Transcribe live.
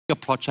a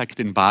project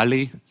in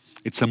Bali.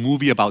 It's a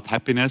movie about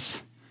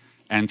happiness.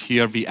 And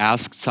here we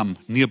asked some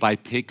nearby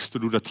pigs to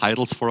do the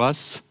titles for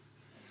us.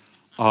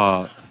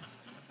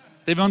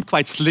 They weren't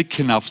quite slick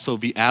enough, so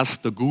we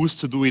asked the goose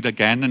to do it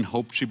again and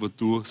hoped she would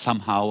do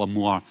somehow a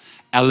more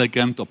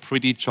elegant or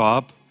pretty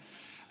job.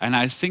 And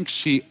I think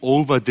she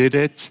overdid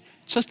it,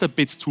 just a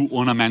bit too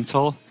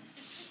ornamental.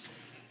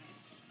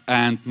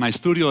 And my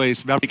studio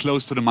is very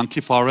close to the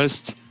monkey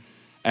forest,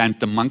 and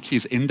the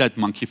monkeys in that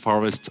monkey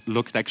forest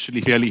looked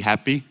actually fairly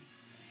happy.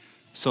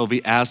 So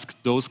we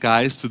asked those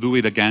guys to do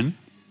it again.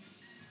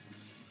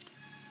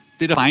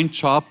 Did a fine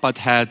job, but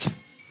had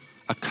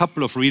a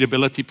couple of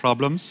readability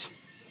problems.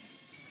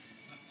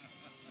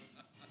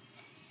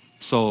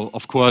 So,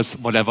 of course,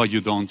 whatever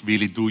you don't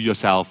really do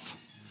yourself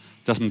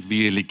doesn't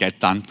really get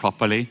done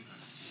properly.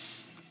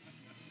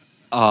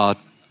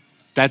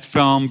 That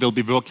film we'll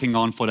be working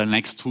on for the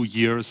next 2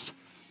 years,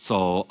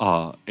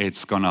 so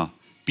it's gonna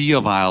be a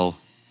while.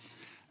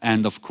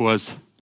 And of course,